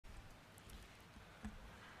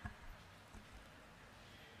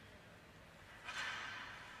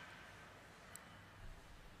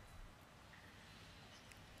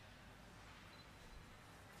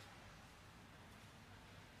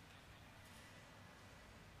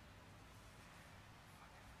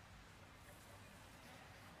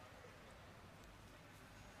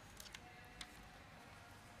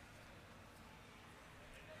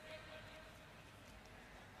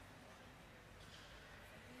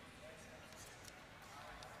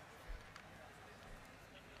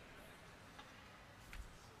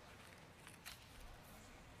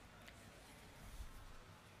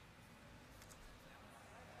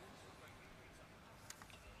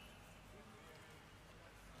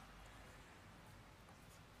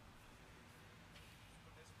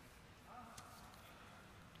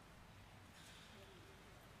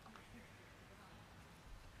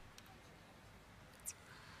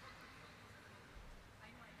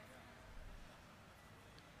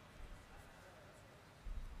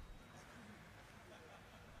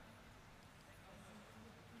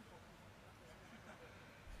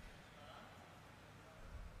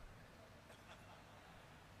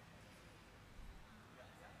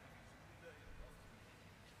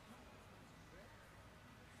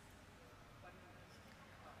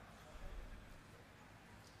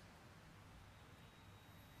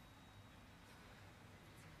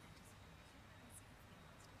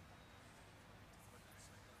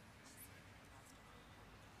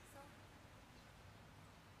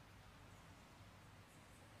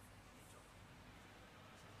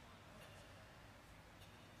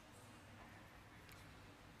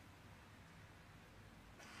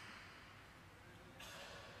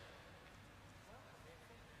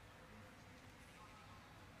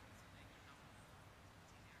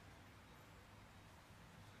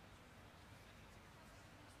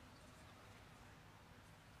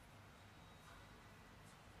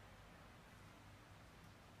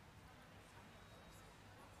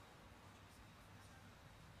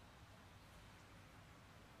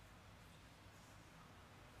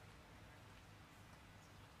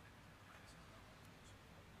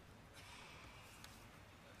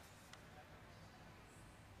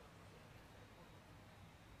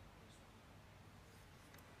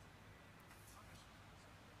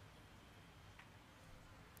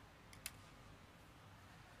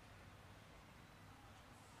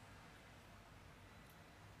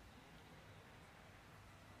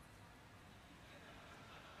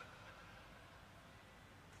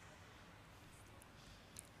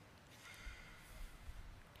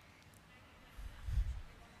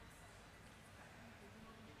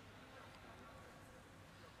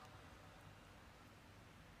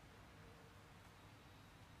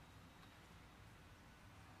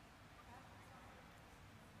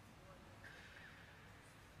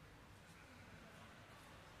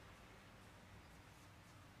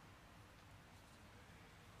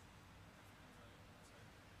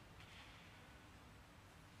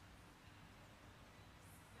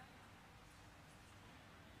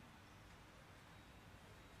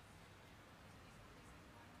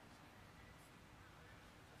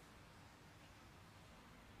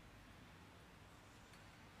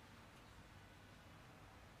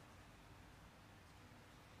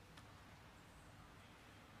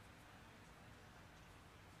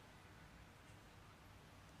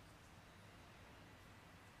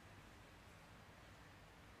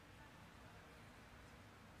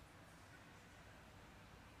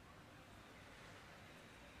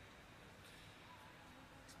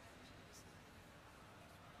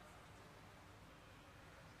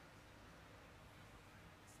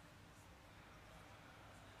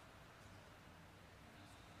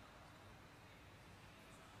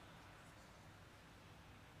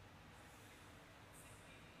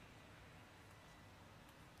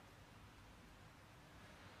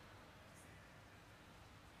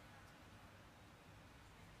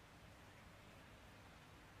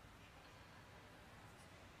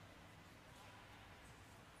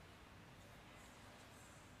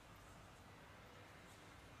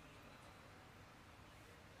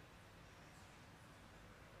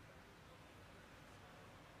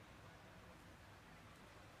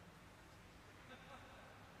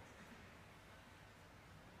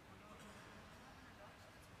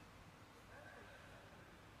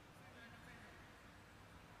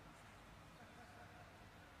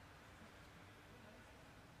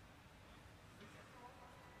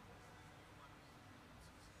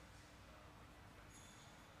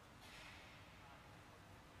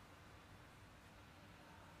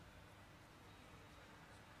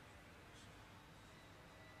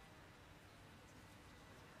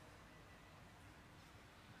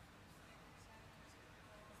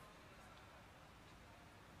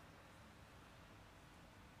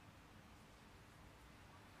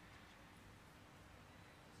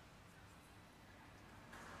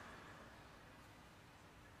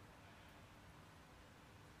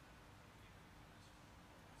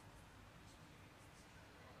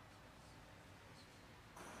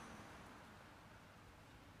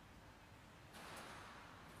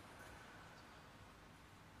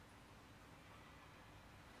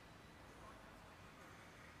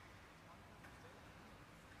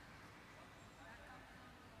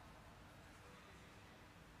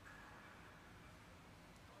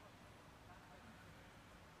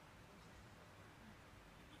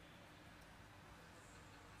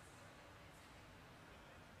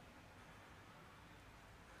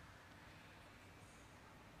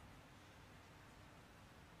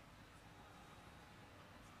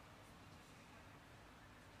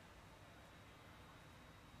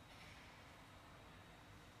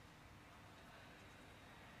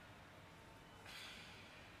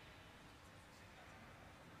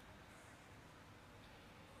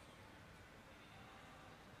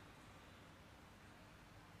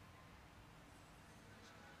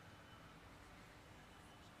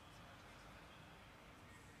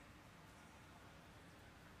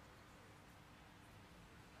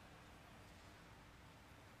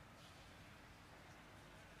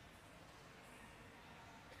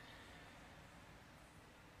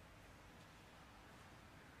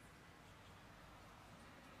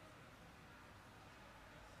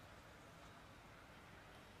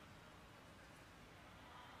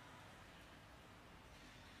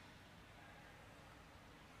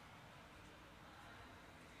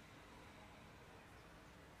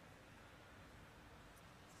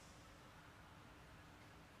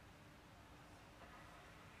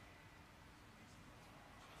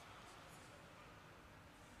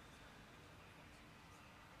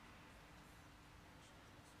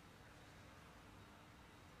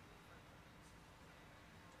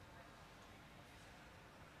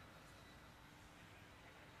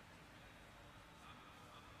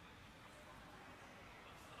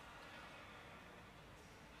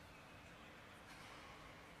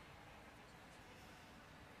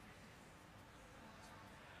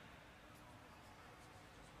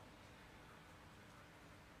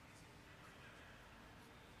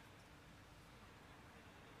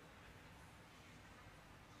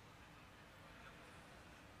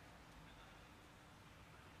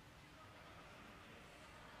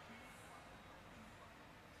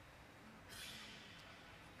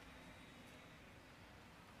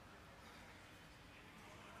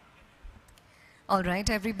All right,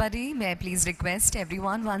 everybody, may I please request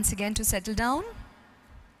everyone once again to settle down?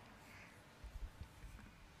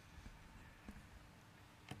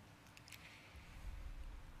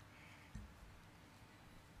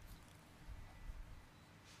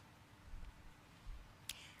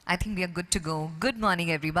 I think we are good to go. Good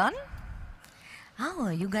morning, everyone. Oh,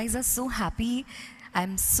 you guys are so happy.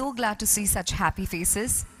 I'm so glad to see such happy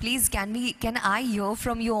faces. Please, can I hear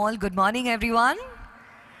from you all? Good morning, everyone.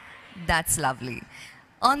 That's lovely.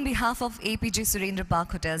 On behalf of Apeejay Surrendra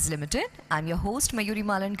Park Hotels Limited, I'm your host Mayuri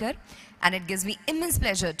Malankar, and it gives me immense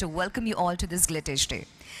pleasure to welcome you all to this Glittish Day.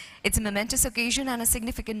 It's a momentous occasion and a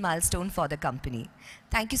significant milestone for the company.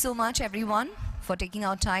 Thank you so much, everyone, for taking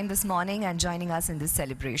out time this morning and joining us in this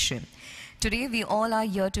celebration. Today, we all are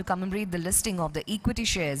here to commemorate the listing of the equity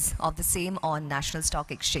shares of the same on National Stock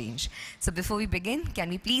Exchange. So before we begin, can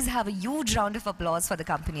we please have a huge round of applause for the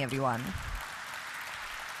company, everyone?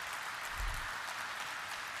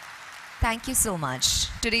 Thank you so much.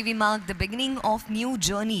 Today we mark the beginning of new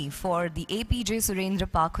journey for the Apeejay Surrendra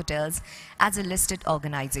Park Hotels as a listed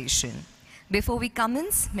organization. Before we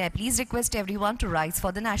commence, may I please request everyone to rise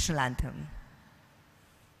for the national anthem.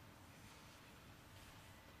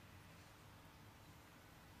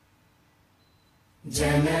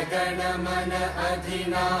 Jana Gana मन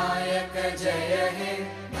अधिनायक जय हे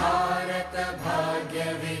भारत भाग्य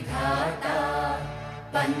विधाता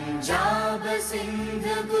पंजाब सिंध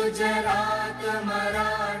गुजरात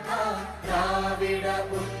मराठा द्राविड़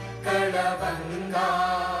उत्कल गंगा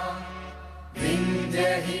विंध्य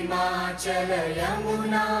हिमाचल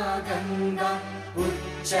यमुना गंगा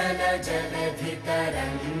उच्चल जलधि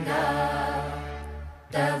तरंगा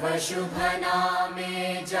तव शुभ नामे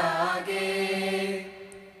जागे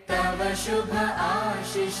तव शुभ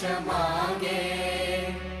आशीष मांगे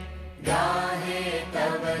गाहे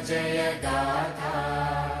तव जय गाथा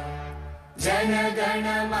जन गण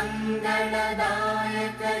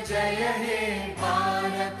मंगलदायक जय हे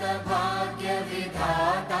भारत भाग्य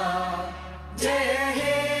विधाता जय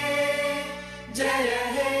हे जय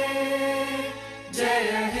हे जय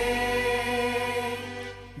हे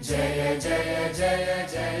जय जय जय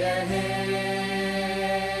जय हे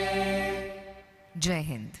Jai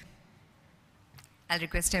Hind. I'll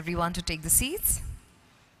request everyone to take the seats.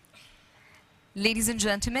 Ladies and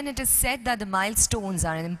gentlemen, it is said that the milestones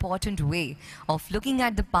are an important way of looking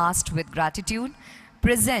at the past with gratitude,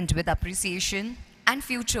 present with appreciation, and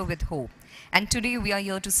future with hope. And today we are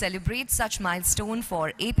here to celebrate such milestone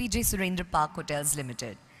for Apeejay Surrendra Park Hotels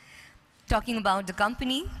Limited. Talking about the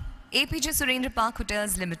company, Apeejay Surrendra Park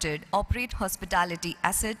Hotels Limited operate hospitality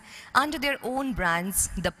asset under their own brands,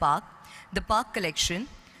 The Park Collection,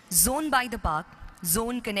 Zone by the Park,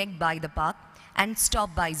 Zone Connect by the Park, and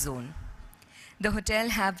Stop by Zone. The hotel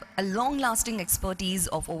have a long-lasting expertise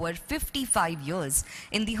of over 55 years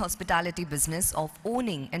in the hospitality business of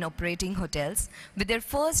owning and operating hotels, with their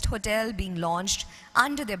first hotel being launched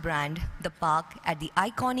under their brand, The Park, at the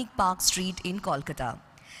iconic Park Street in Kolkata.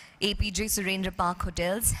 Apeejay Surrendra Park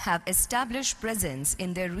Hotels have established presence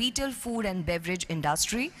in their retail food and beverage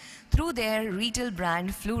industry through their retail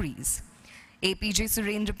brand Flurries. Apeejay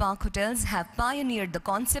Surrendra Park Hotels have pioneered the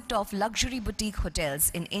concept of luxury boutique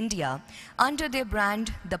hotels in India under their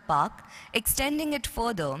brand The Park, extending it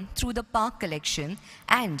further through the Park Collection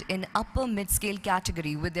and in upper mid-scale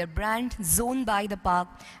category with their brand Zone by the Park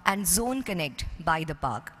and Zone Connect by the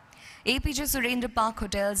Park. Apeejay Surrendra Park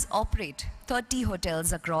Hotels operate 30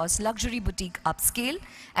 hotels across luxury boutique upscale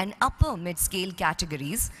and upper mid-scale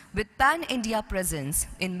categories with pan-India presence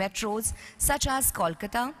in metros such as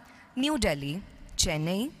Kolkata, New Delhi,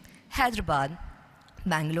 Chennai, Hyderabad,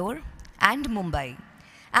 Bangalore, and Mumbai,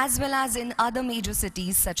 as well as in other major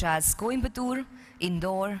cities such as Coimbatore,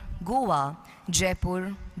 Indore, Goa,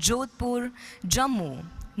 Jaipur, Jodhpur, Jammu,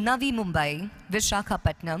 Navi Mumbai,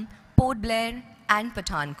 Visakhapatnam, Port Blair, and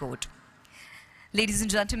Pathankot. Ladies and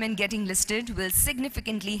gentlemen, getting listed will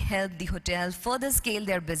significantly help the hotel further scale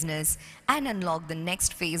their business and unlock the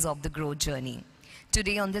next phase of the growth journey.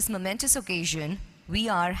 Today, on this momentous occasion, we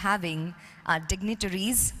are having our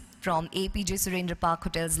dignitaries from Apeejay Surrendra Park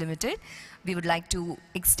Hotels Limited. We would like to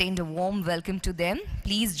extend a warm welcome to them.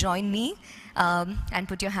 Please join me and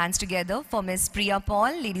put your hands together for Ms. Priya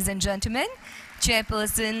Paul, ladies and gentlemen,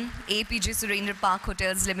 Chairperson, Apeejay Surrendra Park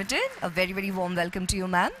Hotels Limited. A very, very warm welcome to you,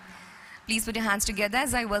 ma'am. Please put your hands together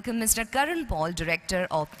as I welcome Mr. Karan Paul, Director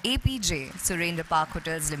of Apeejay Surrendra Park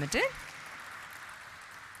Hotels Limited.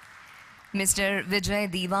 Mr. Vijay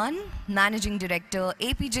Diwan, Managing Director,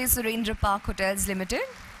 Apeejay Surrendra Park Hotels Limited.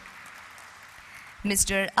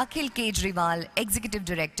 Mr. Akhil Kejriwal, Executive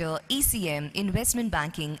Director, ECM, Investment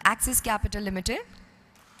Banking, Axis Capital Limited.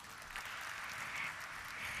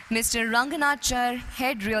 Mr. Ranganath Char,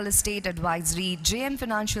 Head Real Estate Advisory, JM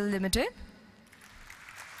Financial Limited.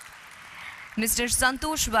 Mr.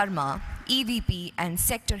 Santosh Verma, EVP and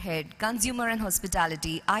Sector Head, Consumer and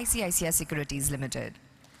Hospitality, ICICI Securities Limited.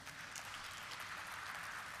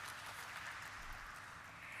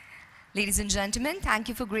 Ladies and gentlemen, thank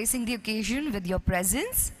you for gracing the occasion with your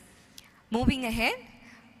presence. Moving ahead,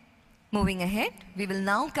 we will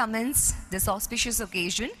now commence this auspicious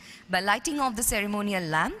occasion by lighting off the ceremonial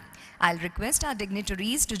lamp. I'll request our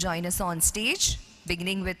dignitaries to join us on stage,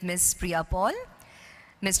 beginning with Ms. Priya Paul,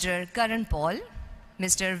 Mr. Karan Paul,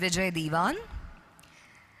 Mr. Vijay Diwan.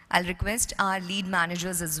 I'll request our lead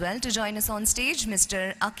managers as well to join us on stage,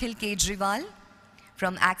 Mr. Akhil Kejriwal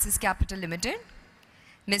from Axis Capital Limited,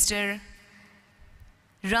 Mr.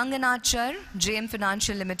 Ranganath Char, JM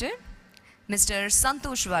Financial Limited, Mr.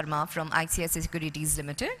 Santosh Verma from ICICI Securities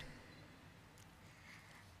Limited.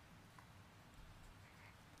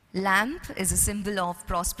 Lamp is a symbol of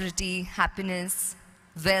prosperity, happiness,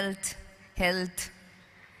 wealth, health.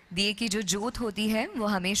 दिए की जो ज्योत होती है वो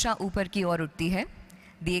हमेशा ऊपर की ओर उठती है.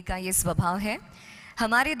 दिए का ये स्वभाव है.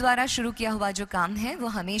 हमारे द्वारा शुरू किया हुआ जो काम है वो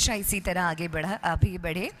हमेशा इसी तरह आगे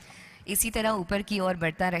बढ़े, इसी तरह ऊपर की ओर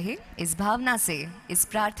बढ़ता रहे. इस भावना से, इस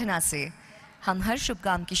प्रार्थना से हम हर शुभ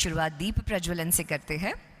काम की शुरुआत दीप प्रज्वलन से करते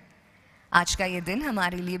हैं. आज का ये दिन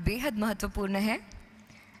हमारे लिए बेहद महत्वपूर्ण है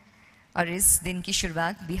और इस दिन की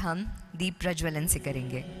शुरुआत भी हम दीप प्रज्वलन से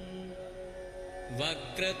करेंगे.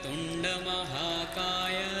 वक्रतुंड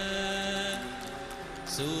महाकाय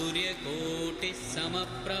सूर्यकोटि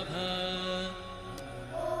समप्रभा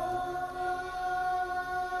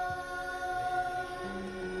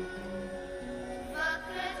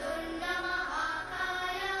वक्रतुंड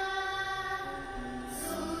महाकाय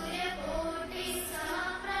सूर्यकोटि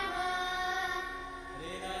समप्रभा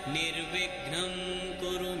निर्विघ्नं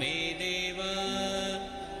कुरु मे देव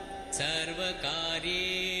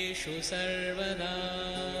सर्वकार्येषु सर्वदा.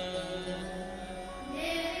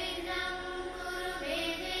 निर्विघ्नं कुरु मे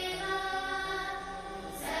देव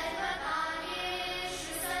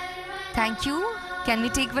सर्वकार्येषु सर्वदा. Thank you. Can we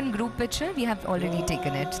take one group picture? We have already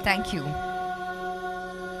taken it. Thank you.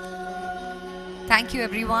 Thank you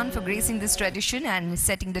everyone for gracing this tradition and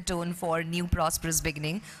setting the tone for new prosperous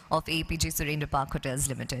beginning of Apeejay Surrendra Park Hotels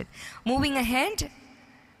Limited. Moving ahead,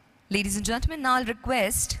 ladies and gentlemen, now I'll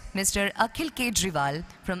request Mr. Akhil Kejriwal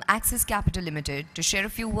from Axis Capital Limited to share a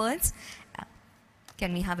few words.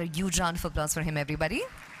 Can we have a huge round of applause for him, everybody?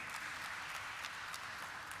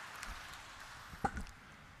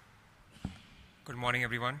 Good morning,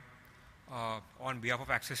 everyone. On behalf of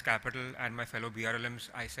Axis Capital and my fellow BRLMs,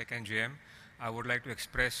 ISEC and JM, I would like to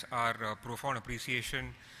express our profound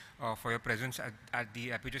appreciation for your presence at the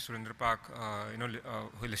Apeejay Surrendra Park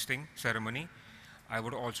listing ceremony. I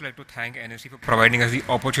would also like to thank NSE for providing us the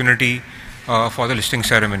opportunity for the listing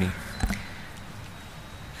ceremony.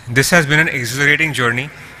 This has been an exhilarating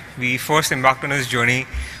journey. We first embarked on this journey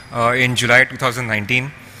in July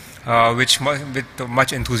 2019, with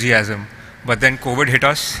much enthusiasm. But then COVID hit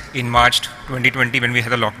us in March 2020 when we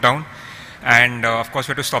had a lockdown. And of course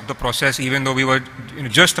we had to stop the process even though we were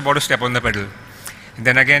just about to step on the pedal. And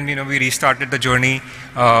then again, we restarted the journey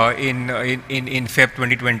in Feb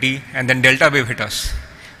 2020, and then Delta wave hit us,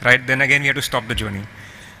 right? Then again we had to stop the journey.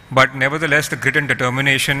 But nevertheless, the grit and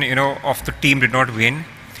determination, of the team did not wane.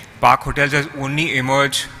 Park Hotels has only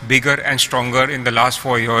emerged bigger and stronger in the last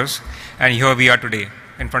 4 years, and here we are today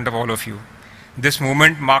in front of all of you. This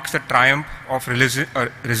moment marks the triumph of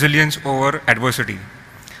resilience over adversity.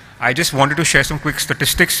 I just wanted to share some quick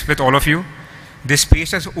statistics with all of you. This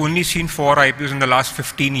space has only seen 4 IPOs in the last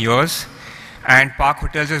 15 years, and Park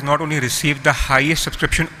Hotels has not only received the highest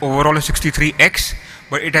subscription overall of 63x,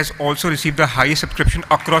 but it has also received the highest subscription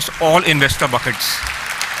across all investor buckets.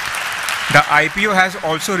 The IPO has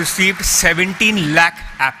also received 17 lakh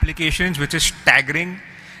applications, which is staggering,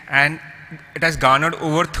 and it has garnered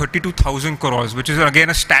over 32,000 crores, which is again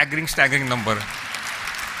a staggering number.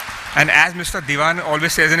 And as Mr. Diwan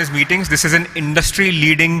always says in his meetings, this is an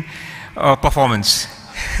industry-leading performance.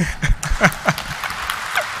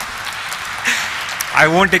 I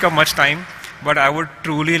won't take up much time, but I would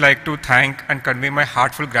truly like to thank and convey my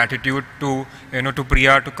heartfelt gratitude to to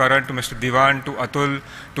Priya, to Karan, to Mr. Diwan, to Atul,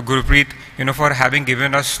 to Gurpreet, for having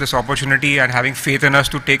given us this opportunity and having faith in us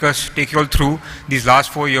to take you all through these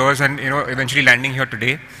last 4 years and eventually landing here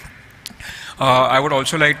today. I would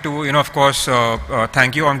also like to of course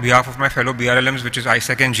thank you on behalf of my fellow BRLMs, which is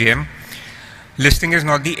ISEC and GM. Listing is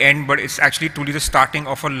not the end, but it's actually truly the starting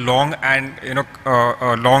of a long and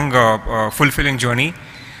fulfilling journey.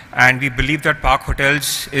 And we believe that Park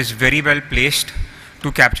Hotels is very well placed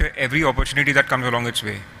to capture every opportunity that comes along its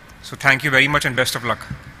way. So thank you very much and best of luck.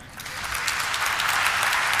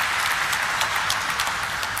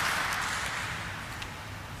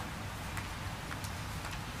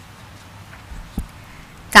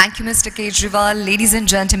 Thank you, Mr. Kejriwal. Ladies and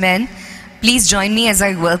gentlemen, please join me as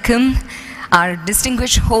I welcome our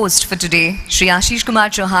distinguished host for today, Shri Ashish Kumar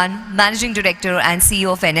Chauhan, Managing Director and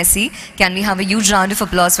CEO of NSE. Can we have a huge round of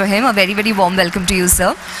applause for him? A very, very warm welcome to you,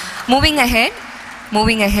 sir. Moving ahead.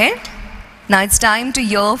 Now it's time to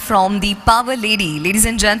hear from the Power Lady. Ladies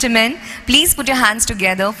and gentlemen, please put your hands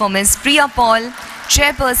together for Ms. Priya Paul,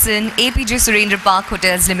 Chairperson, Apeejay Surrendra Park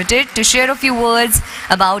Hotels Limited, to share a few words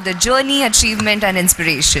about the journey, achievement and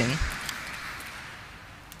inspiration.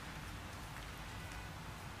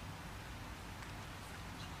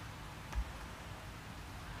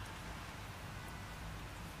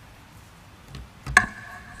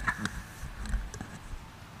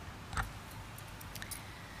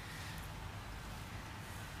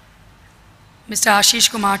 Mr. Ashish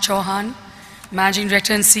Kumar Chauhan, Managing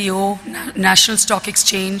Director and CEO, National Stock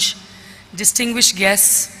Exchange, distinguished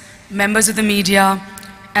guests, members of the media,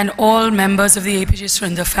 and all members of the Apeejay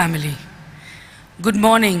Surrendra family. Good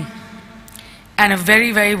morning, and a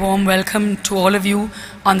very, very warm welcome to all of you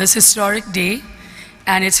on this historic day.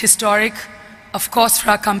 And it's historic, of course,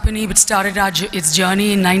 for our company, which started its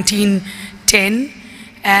journey in 1910.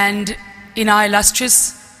 And in our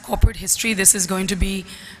illustrious corporate history, this is going to be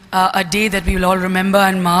a day that we will all remember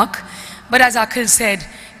and mark. But as Akhil said,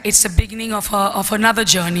 it's the beginning of another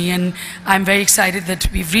journey, and I'm very excited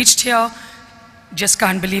that we've reached here. Just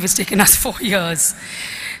can't believe it's taken us 4 years.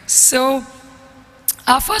 So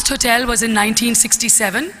our first hotel was in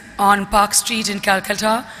 1967 on Park Street in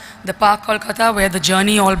Calcutta, the Park Kolkata, where the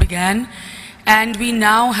journey all began. And we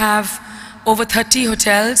now have over 30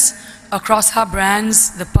 hotels across our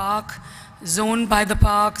brands, the Park, Zone by the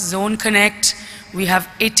Park, Zone Connect. We have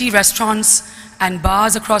 80 restaurants and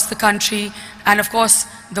bars across the country, and of course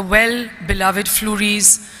the well-beloved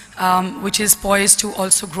Flurries, which is poised to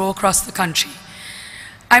also grow across the country.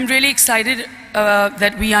 I'm really excited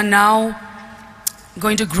that we are now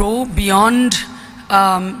going to grow beyond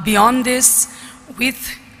this,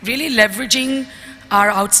 with really leveraging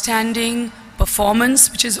our outstanding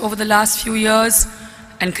performance, which is over the last few years,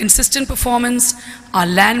 and consistent performance, our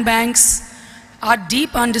land banks, our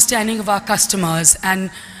deep understanding of our customers. And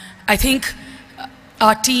I think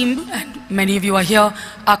our team, and many of you are here,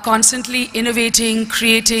 are constantly innovating,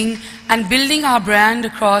 creating, and building our brands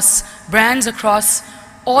across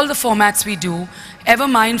all the formats we do, ever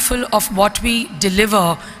mindful of what we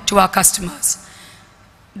deliver to our customers.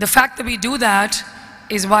 The fact that we do that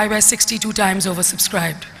is why we're 62 times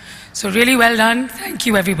oversubscribed. So really well done. Thank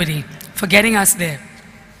you, everybody, for getting us there.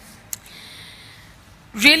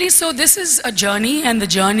 Really, so this is a journey, and the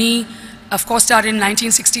journey, of course, started in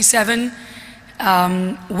 1967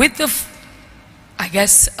 with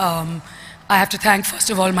I have to thank, first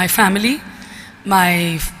of all, my family,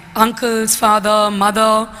 my uncles, father,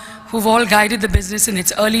 mother, who've all guided the business in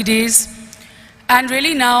its early days. And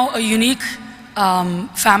really now a unique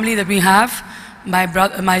family that we have, my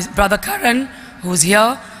brother Karan, who's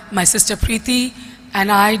here, my sister Preeti,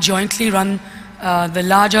 and I jointly run the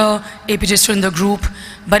larger Apeejay Surrendra group,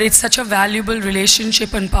 but it's such a valuable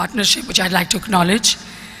relationship and partnership which I'd like to acknowledge.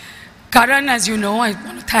 Karan, as you know, I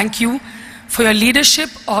want to thank you for your leadership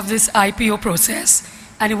of this IPO process,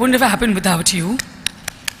 and it wouldn't have happened without you.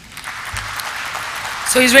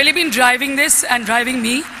 So he's really been driving this and driving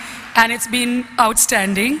me, and it's been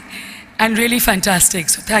outstanding and really fantastic.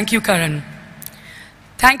 So thank you, Karan.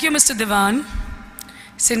 Thank you, Mr. Devan.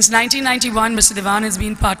 Since 1991, Mr. Devan has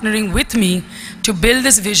been partnering with me to build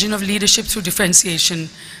this vision of leadership through differentiation.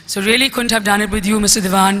 So really couldn't have done it with you, Mr.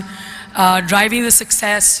 Devan, driving the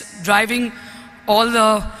success, driving all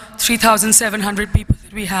the 3,700 people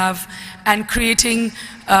that we have, and creating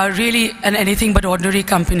really an anything but ordinary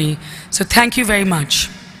company. So thank you very much.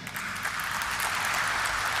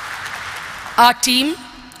 Our team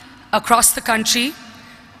across the country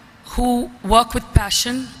who work with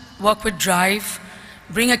passion, work with drive,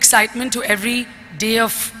 bring excitement to every day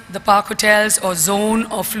of the Park Hotels or Zone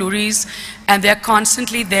or Flurries, and they're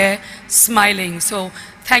constantly there smiling. So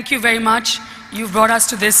thank you very much. You've brought us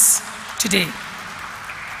to this today.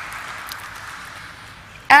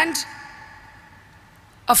 And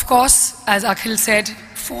of course, as Akhil said,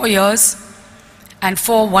 4 years and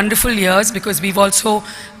 4 wonderful years, because we've also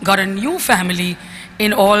got a new family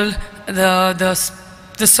in all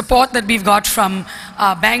the support that we've got from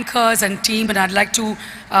our bankers and team, and I'd like to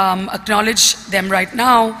acknowledge them right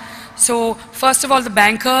now. So first of all, the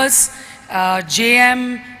bankers,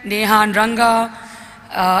 JM, Neha and Ranga,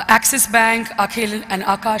 Axis Bank, Akhil and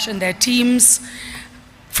Akash and their teams.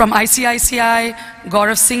 From ICICI,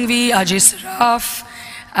 Gaurav Singhvi, Ajay Saraf,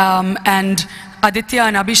 and Aditya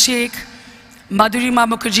and Abhishek. Madhurima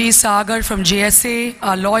Mukherjee Sagar from JSA,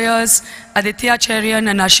 our lawyers. Aditya Cherian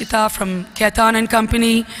and Ashita from Ketan and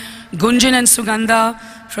Company. Gunjan and Sugandha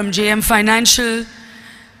from JM Financial.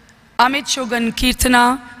 Amit Shogan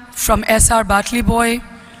Kirtana from SR Batley Boy.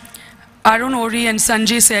 Arun Ori and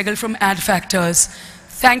Sanjay Sehgal from Ad Factors.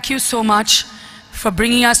 Thank you so much for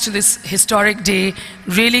bringing us to this historic day.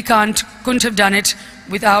 Really couldn't have done it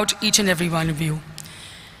without each and every one of you.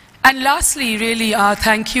 And lastly, really,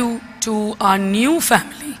 thank you to our new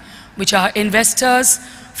family, which are investors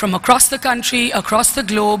from across the country, across the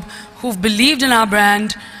globe, who've believed in our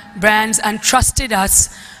brands and trusted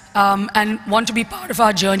us and want to be part of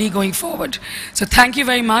our journey going forward. So thank you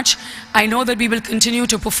very much. I know that we will continue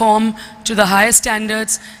to perform to the highest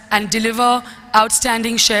standards and deliver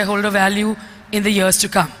outstanding shareholder value in the years to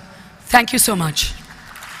come. Thank you so much.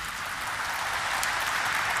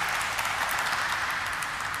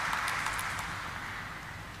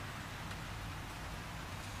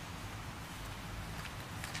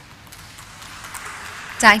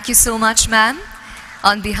 Thank you so much, ma'am.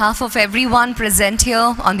 On behalf of everyone present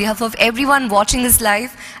here, on behalf of everyone watching this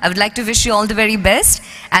live, I would like to wish you all the very best.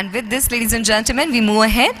 And with this, ladies and gentlemen, we move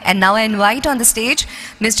ahead. And now I invite on the stage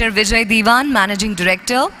Mr. Vijay Diwan, Managing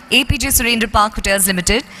Director, Apeejay Surrendra Park Hotels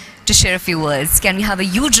Limited, to share a few words. Can we have a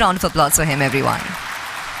huge round of applause for him, everyone?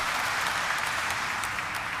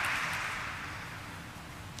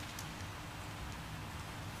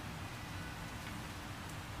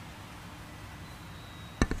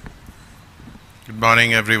 Good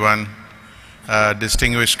morning, everyone.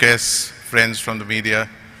 Distinguished guests, friends from the media,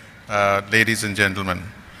 ladies and gentlemen.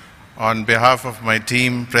 On behalf of my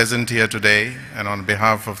team present here today and on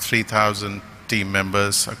behalf of 3,000 team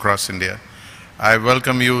members across India, I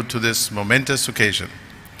welcome you to this momentous occasion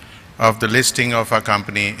of the listing of our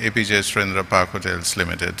company, Apeejay Surrendra Park Hotels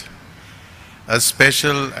Limited. A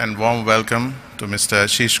special and warm welcome to Mr.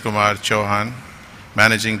 Ashish Kumar Chauhan,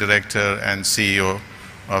 Managing Director and CEO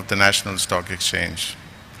of the National Stock Exchange.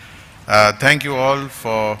 Thank you all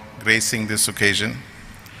for gracing this occasion.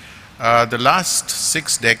 The last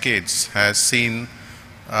 6 decades has seen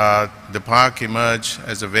the park emerge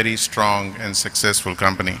as a very strong and successful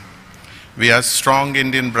company. We are a strong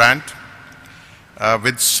Indian brand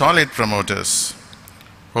with solid promoters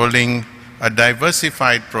holding a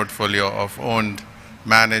diversified portfolio of owned,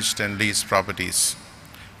 managed and leased properties.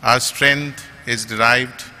 Our strength is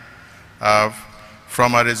derived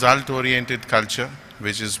from a result-oriented culture,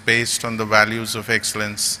 which is based on the values of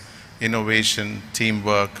excellence, innovation,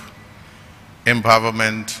 teamwork,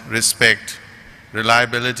 empowerment, respect,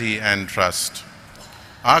 reliability, and trust.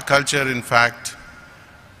 Our culture, in fact,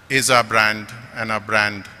 is our brand, and our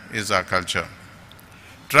brand is our culture.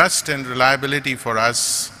 Trust and reliability for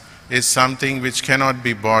us is something which cannot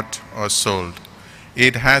be bought or sold.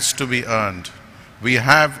 It has to be earned. We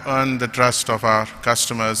have earned the trust of our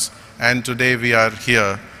customers, and today we are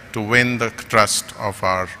here to win the trust of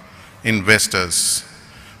our investors.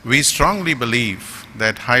 We strongly believe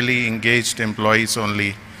that highly engaged employees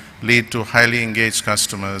only lead to highly engaged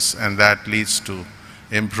customers, and that leads to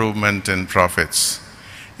improvement in profits.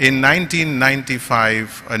 In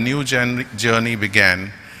 1995, a new journey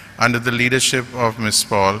began under the leadership of Ms.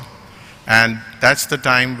 Paul, and that's the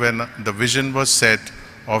time when the vision was set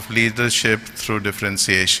of leadership through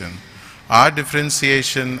differentiation. Our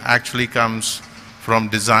differentiation actually comes from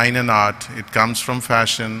design and art, it comes from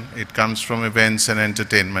fashion, it comes from events and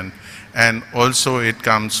entertainment, and also it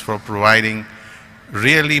comes from providing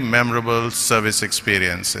really memorable service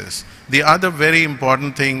experiences. The other very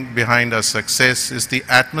important thing behind our success is the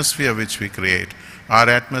atmosphere which we create. Our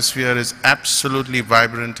atmosphere is absolutely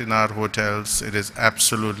vibrant in our hotels, it is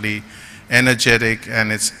absolutely energetic, and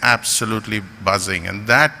it's absolutely buzzing, and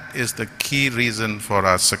that is the key reason for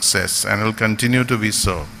our success, and will continue to be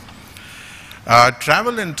so.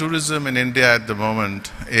 Travel and tourism in India at the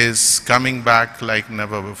moment is coming back like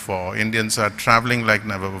never before. Indians are traveling like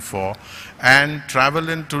never before, and travel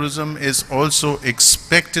and tourism is also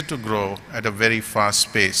expected to grow at a very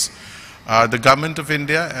fast pace. The government of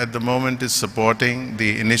India at the moment is supporting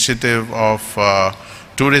the initiative of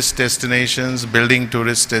tourist destinations, building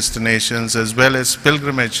tourist destinations, as well as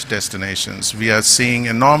pilgrimage destinations. We are seeing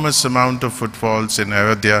enormous amount of footfalls in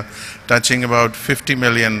Ayodhya, touching about 50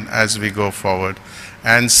 million as we go forward.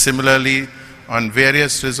 And similarly, on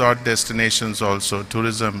various resort destinations also,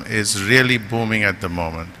 tourism is really booming at the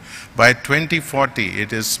moment. By 2040,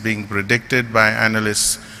 it is being predicted by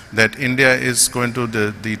analysts that India is going to,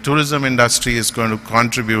 the tourism industry is going to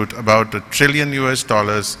contribute about $1 trillion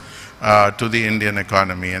to the Indian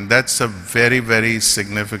economy, and that's a very, very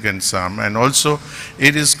significant sum. And also,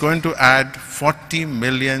 it is going to add 40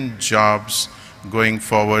 million jobs going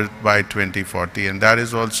forward by 2040, and that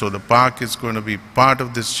is also, the park is going to be part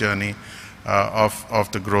of this journey of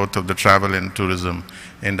the growth of the travel and tourism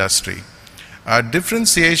industry.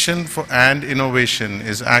 Differentiation and innovation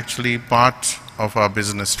is actually part of our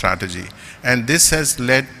business strategy, and this has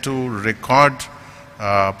led to record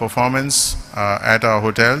performance at our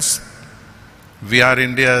hotels. We are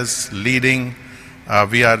India's leading,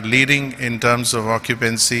 we are leading in terms of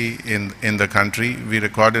occupancy in the country. We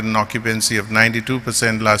recorded an occupancy of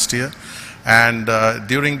 92% last year, and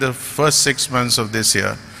during the first 6 months of this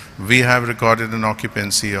year, we have recorded an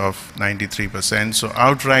occupancy of 93%, so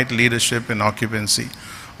outright leadership in occupancy.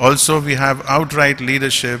 Also, we have outright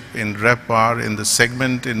leadership in RevPAR in the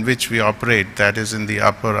segment in which we operate, that is in the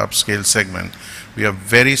upper upscale segment. We have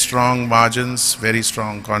very strong margins, very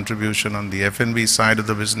strong contribution on the F&B side of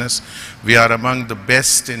the business. We are among the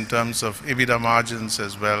best in terms of EBITDA margins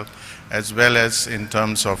as well as in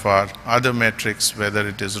terms of our other metrics, whether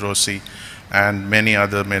it is ROCE and many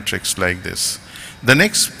other metrics like this. The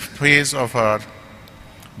next phase of our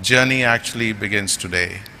journey actually begins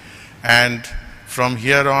today, and from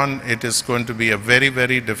here on it is going to be a very,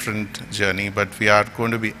 very different journey, but we are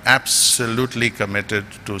going to be absolutely committed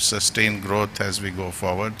to sustain growth as we go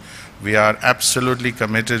forward. We are absolutely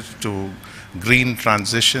committed to green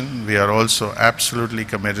transition. We are also absolutely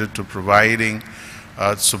committed to providing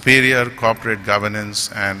superior corporate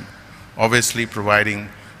governance and obviously providing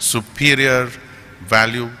superior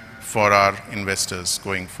value for our investors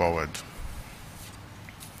going forward.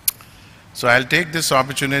 So I'll take this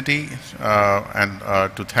opportunity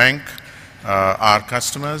to thank our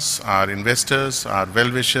customers, our investors, our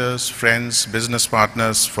well-wishers, friends, business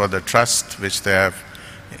partners for the trust which they have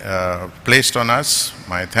placed on us.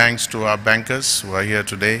 My thanks to our bankers who are here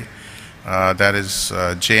today, that is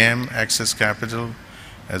JM, Axis Capital,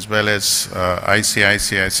 as well as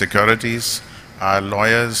ICICI Securities, our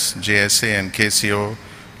lawyers, JSA and KCO,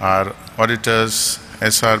 our auditors,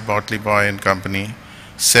 SR Botley Boy and Company,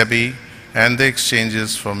 SEBI, and the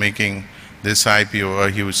exchanges for making this IPO a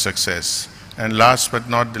huge success. And last but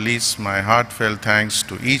not the least, my heartfelt thanks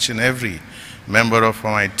to each and every member of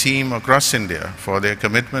my team across India for their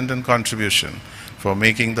commitment and contribution for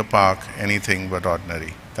making the park anything but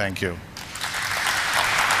ordinary. Thank you.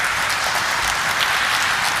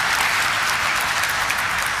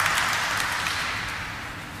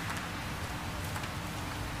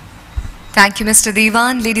 Thank you, Mr.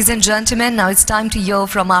 Devan. Ladies and gentlemen, now it's time to hear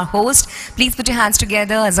from our host. Please put your hands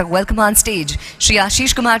together as a welcome on stage, Shri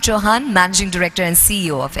Ashish Kumar Chauhan, Managing Director and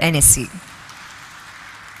CEO of NSC.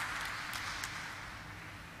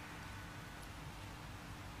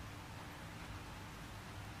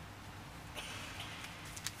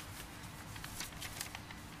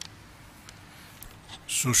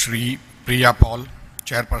 Sushri Priya Paul,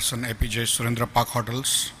 Chairperson, Apeejay Surrendra Park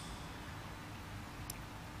Hotels.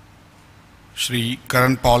 Shri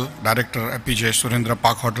Karan Paul, Director, Apeejay Surrendra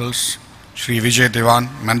Park Hotels. Shri Vijay Devan,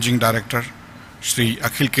 Managing Director. Shri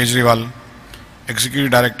Akhil Kejriwal,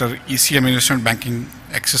 Executive Director, ECM Investment Banking,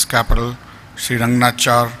 Axis Capital. Shri Rangnath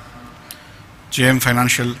Char, JM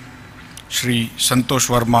Financial. Shri Santosh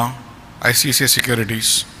Verma, ICICI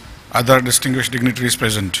Securities. Other distinguished dignitaries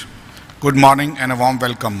present. Good morning and a warm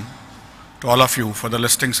welcome to all of you for the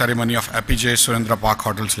listing ceremony of Apeejay Surrendra Park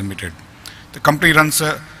Hotels Limited. The company runs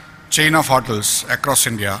a chain of hotels across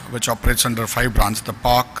India which operates under 5 brands: the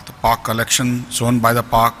Park Collection, Zone by the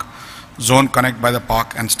Park, Zone Connect by the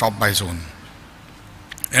Park, and Stop by Zone.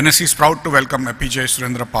 NSC is proud to welcome Apeejay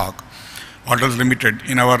Surrendra Park Hotels Limited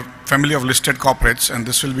in our family of listed corporates, and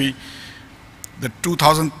this will be the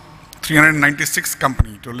 2,396th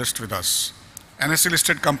company to list with us. NSC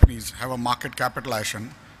listed companies have a market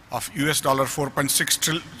capitalization of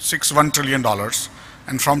 $4.61 trillion,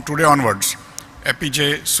 and from today onwards,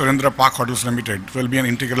 Apeejay Surrendra Park Hotels Limited will be an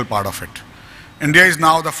integral part of it. India is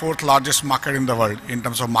now the 4th largest market in the world in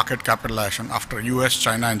terms of market capitalization after US,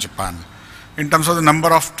 China and Japan. In terms of the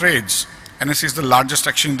number of trades, NSE is the largest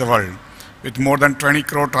exchange in the world with more than 20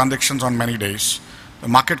 crore transactions on many days. The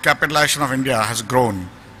market capitalization of India has grown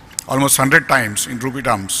almost 100 times in rupee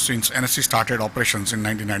terms since NSE started operations in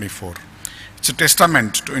 1994. It's a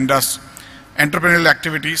testament to India's entrepreneurial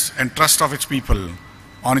activities and trust of its people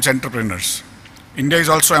on its entrepreneurs. India is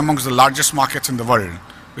also amongst the largest markets in the world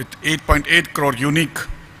with 8.8 crore unique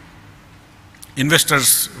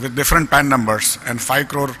investors with different PAN numbers and 5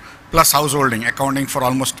 crore plus householding, accounting for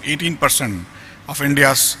almost 18% of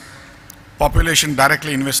India's population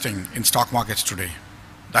directly investing in stock markets today.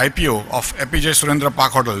 The IPO of Apeejay Surrendra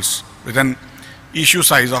Park Hotels with an issue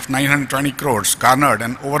size of 920 crores garnered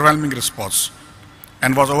an overwhelming response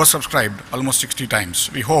and was oversubscribed almost 60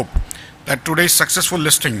 times. We hope that today's successful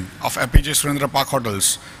listing of Apeejay Surrendra Park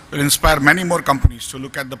Hotels will inspire many more companies to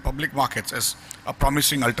look at the public markets as a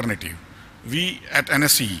promising alternative. We at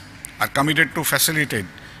NSE are committed to facilitate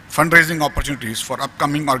fundraising opportunities for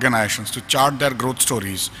upcoming organizations to chart their growth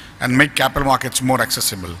stories and make capital markets more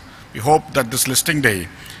accessible. We hope that this listing day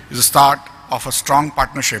is the start of a strong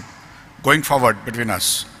partnership going forward between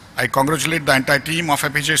us. I congratulate the entire team of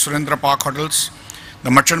Apeejay Surrendra Park Hotels,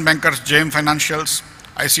 the merchant bankers JM Financials,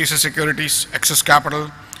 ICICI Securities, Access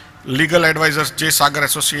Capital, legal advisors J. Sagar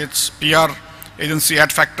Associates, PR agency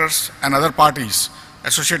Ad Factors, and other parties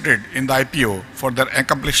associated in the IPO for their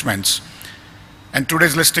accomplishments. And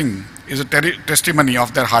today's listing is a testimony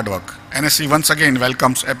of their hard work. NSE once again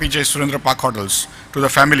welcomes Apeejay Surrendra Park Hotels to the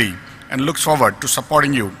family and looks forward to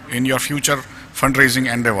supporting you in your future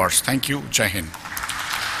fundraising endeavors. Thank you. Jai Hind.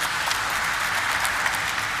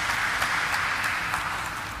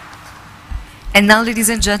 And now, ladies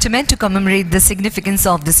and gentlemen, to commemorate the significance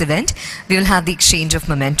of this event, we will have the exchange of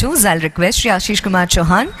mementos. I'll request Shri Ashish Kumar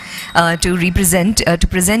Chauhan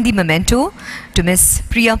to present the memento to Ms.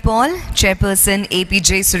 Priya Paul, Chairperson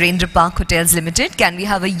Apeejay Surrendra Park Hotels Limited. Can we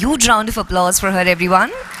have a huge round of applause for her,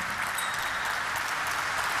 everyone?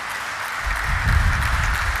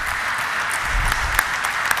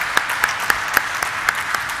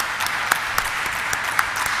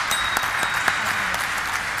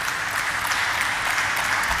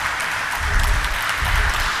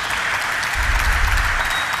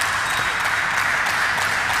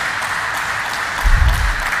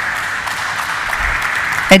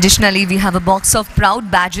 Additionally, we have a box of proud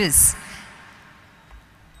badges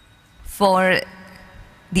for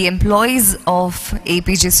the employees of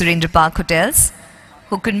Apeejay Surrendra Park Hotels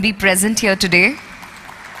who couldn't be present here today.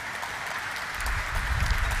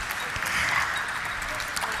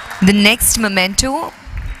 The next memento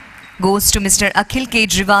goes to Mr. Akhil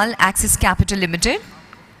Kejriwal, Axis Capital Limited.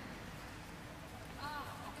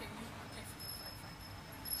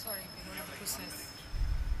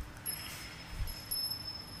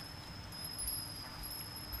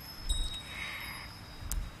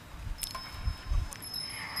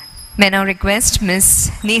 May I now request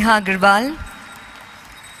Ms. Neha Agarwal,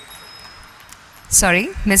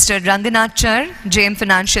 Mr. Ranganath Char, JM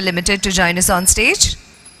Financial Limited, to join us on stage.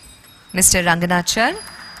 Mr. Ranganath Char.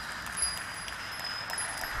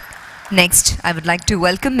 Next, I would like to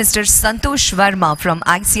welcome Mr. Santosh Verma from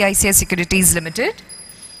ICICI Securities Limited.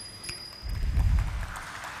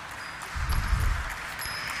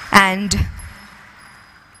 And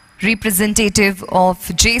representative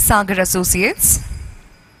of J. Sagar Associates.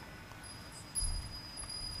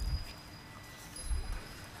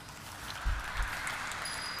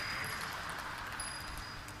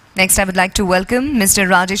 Next, I would like to welcome Mr.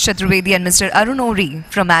 Rajesh Chaturvedi and Mr. Arun Ori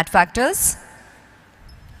from Ad Factors.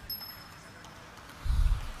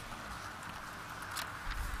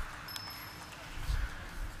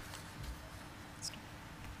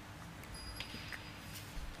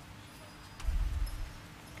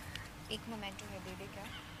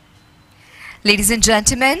 Ladies and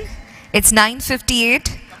gentlemen, it's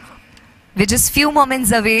 9:58. We're just few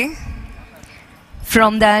moments away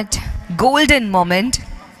from that golden moment.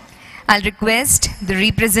 I'll request the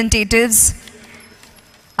representatives,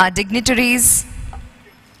 our dignitaries,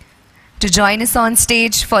 to join us on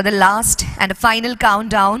stage for the last and a final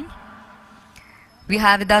countdown. We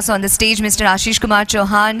have with us on the stage Mr. Ashish Kumar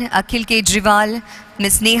Chauhan, Akhil Kejriwal,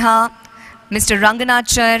 Ms. Neha, Mr.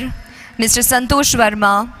 Ranganath Char, Mr. Santosh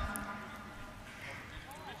Verma.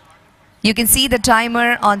 You can see the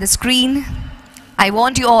timer on the screen. I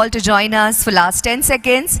want you all to join us for last 10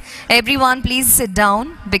 seconds. Everyone, please sit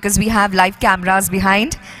down because we have live cameras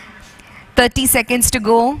behind. 30 seconds to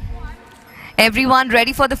go. Everyone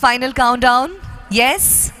ready for the final countdown?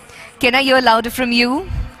 Yes? Can I hear louder from you?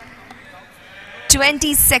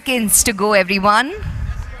 20 seconds to go, everyone.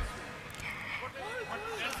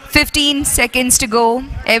 15 seconds to go.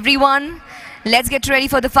 Everyone, let's get ready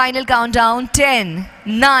for the final countdown. 10,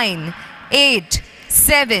 9, 8,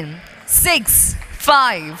 7, 6,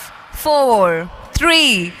 5, 4,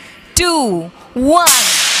 3, 2, 1.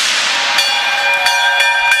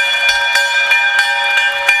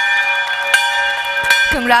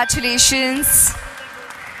 Congratulations.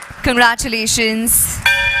 Congratulations.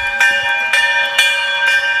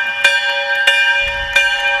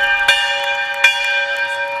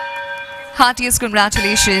 Heartiest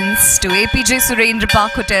congratulations to Apeejay Surrendra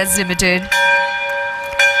Park Hotels Limited.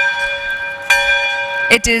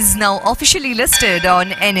 It is now officially listed on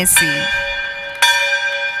NSE.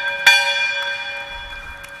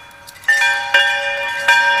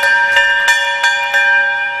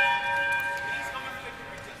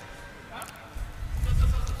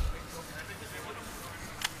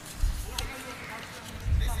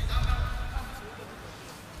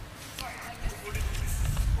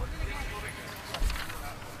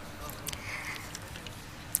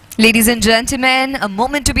 Ladies and gentlemen, a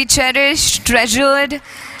moment to be cherished, treasured.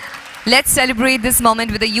 Let's celebrate this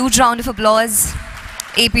moment with a huge round of applause.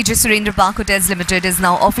 Apeejay Surrendra Park Hotels Limited is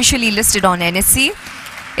now officially listed on NSE.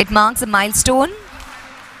 It marks a milestone.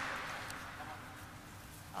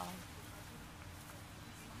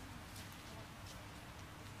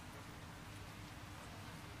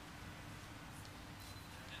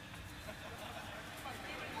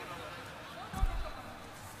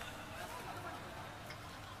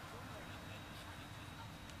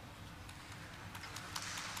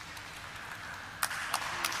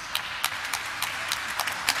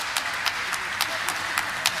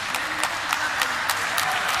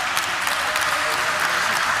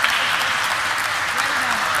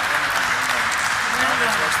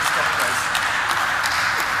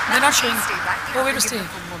 They're not showing. Oh, where to stay?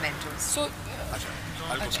 Mementos. So,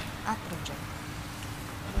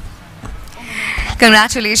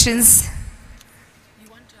 Congratulations.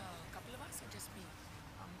 you want a couple of us or just me?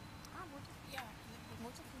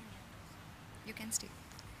 You can stay.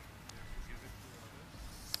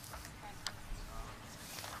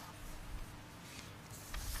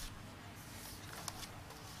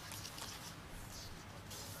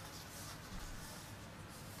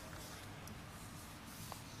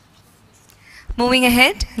 Moving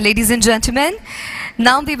ahead, ladies and gentlemen,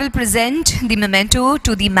 now we will present the memento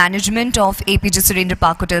to the management of Apeejay Surrendra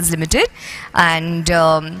Park Hotels Limited and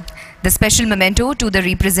the special memento to the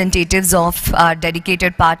representatives of our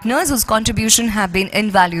dedicated partners whose contribution have been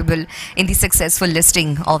invaluable in the successful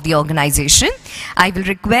listing of the organization. I will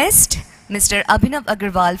request Mr. Abhinav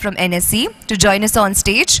Agarwal from NSE to join us on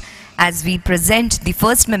stage as we present the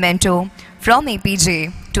first memento from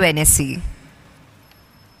Apeejay to NSE.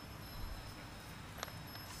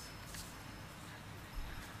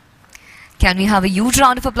 Can we have a huge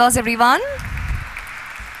round of applause, everyone?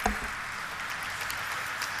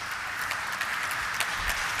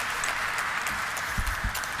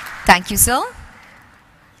 Thank you, sir.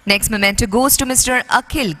 Next memento goes to Mr.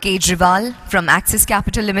 Akhil Kejriwal from Axis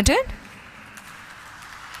Capital Limited.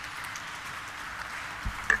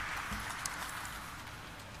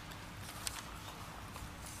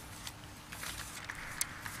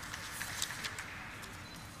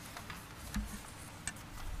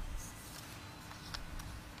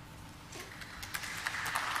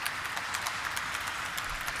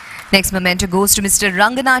 Next memento goes to Mr.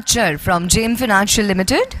 Ranganath Char from JM Financial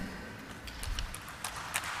Limited.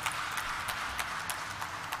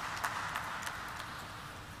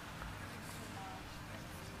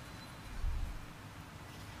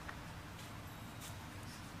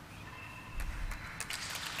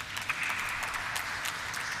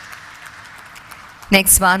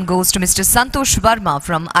 Next one goes to Mr. Santosh Verma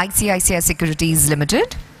from ICICI Securities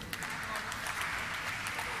Limited.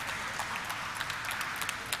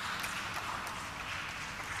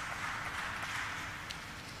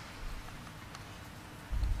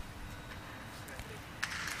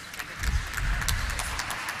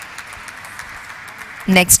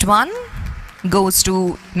 Next one goes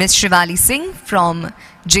to Ms. Shivali Singh from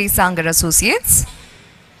J. Sangar Associates.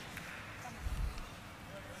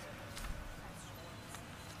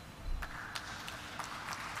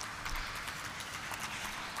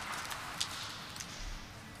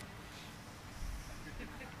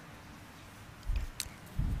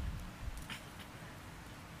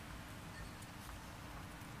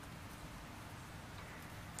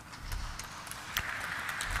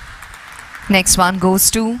 Next one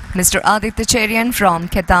goes to Mr. Aditya Cherian from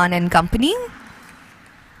Ketan and Company.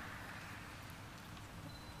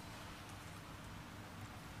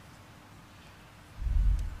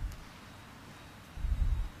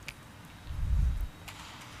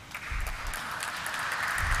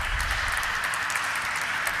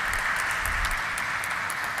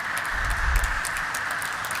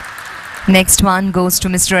 Next one goes to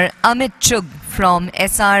Mr. Amit Chugh from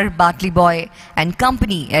SR Bartley Boy and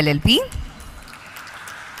Company LLP.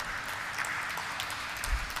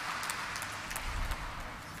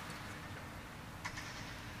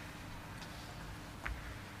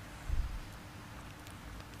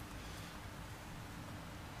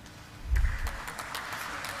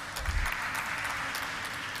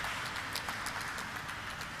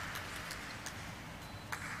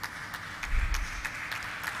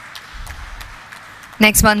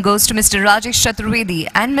 Next one goes to Mr. Rajesh Chaturvedi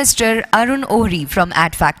and Mr. Arun Ohri from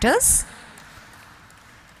Ad Factors.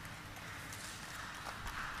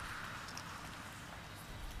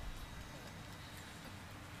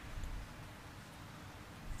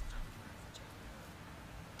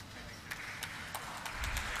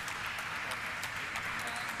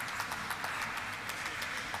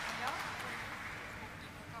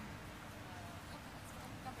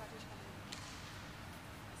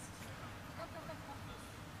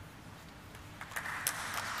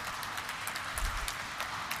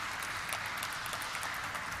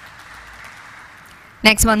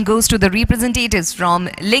 Next one goes to the representatives from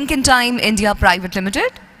Lincoln Time India Private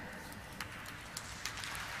Limited.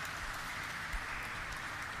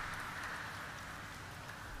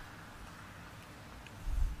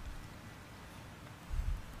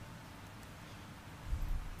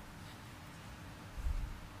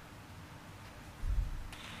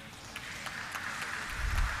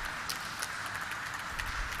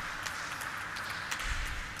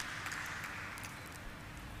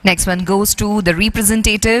 Next one goes to the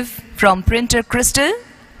representative from Printer Crystal.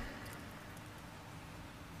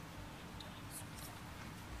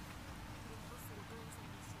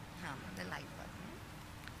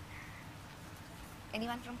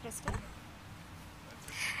 Anyone from Crystal?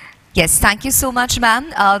 Yes, thank you so much,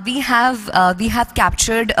 ma'am. We have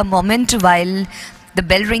captured a moment while the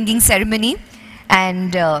bell ringing ceremony,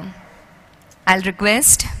 and I'll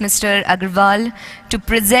request Mr. Agarwal to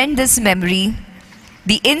present this memory,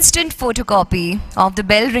 the instant photocopy of the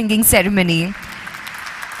bell ringing ceremony,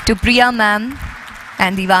 to Priya ma'am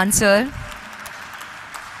and Diwan sir.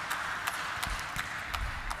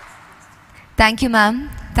 Thank you, ma'am.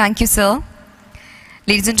 Thank you, sir.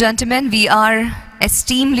 Ladies and gentlemen, we are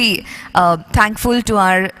esteemedly thankful to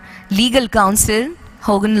our legal counsel,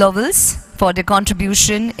 Hogan Lovells, for their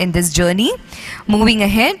contribution in this journey. Moving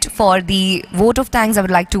ahead, for the vote of thanks, I would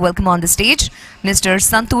like to welcome on the stage Mr.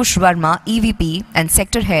 Santosh Verma, EVP and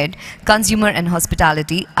Sector Head, Consumer and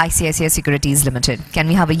Hospitality, ICICI Securities Limited. Can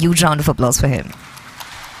we have a huge round of applause for him?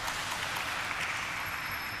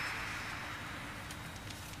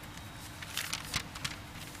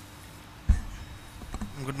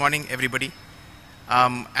 Good morning, everybody,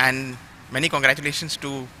 and many congratulations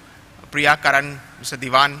to Priya, Karan, Mr.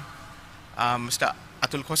 Diwan, Mr.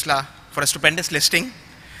 Atul Khosla for a stupendous listing.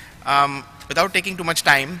 Without taking too much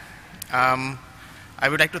time, I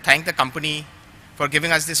would like to thank the company for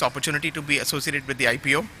giving us this opportunity to be associated with the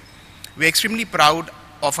IPO. We are extremely proud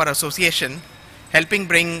of our association helping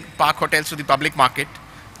bring Park Hotels to the public market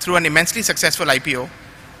through an immensely successful IPO.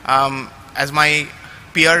 As my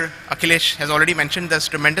peer Akhilesh has already mentioned, there's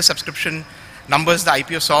tremendous subscription numbers the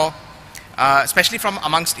IPO saw, especially from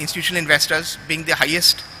amongst institutional investors, being the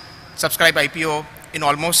highest subscribed IPO in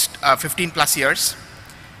almost 15 plus years.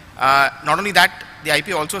 Not only that, the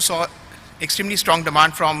IPO also saw extremely strong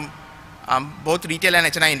demand from both retail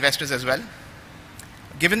and HNI investors as well.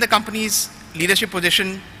 Given the company's leadership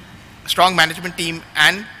position, strong management team,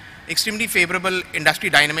 and extremely favorable industry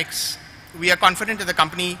dynamics, we are confident that the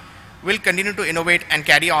company will continue to innovate and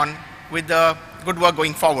carry on with the good work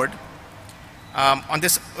going forward. On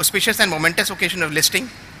this auspicious and momentous occasion of listing,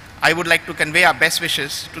 I would like to convey our best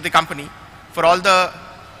wishes to the company for all the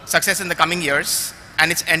success in the coming years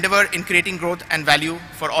and its endeavor in creating growth and value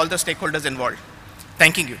for all the stakeholders involved.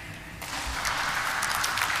 Thanking you.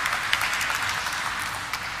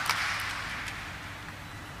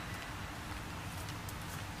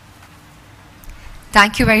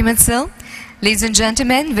 Thank you very much, sir. Ladies and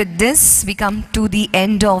gentlemen, with this, we come to the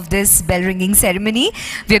end of this bell ringing ceremony.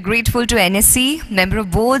 We are grateful to NSC, member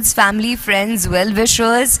of boards, family, friends,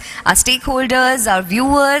 well-wishers, our stakeholders, our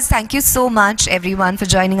viewers. Thank you so much, everyone, for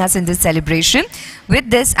joining us in this celebration.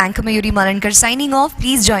 With this, Anchor Mayuri Malankar signing off.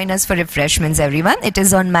 Please join us for refreshments, everyone. It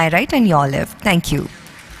is on my right and your left. Thank you.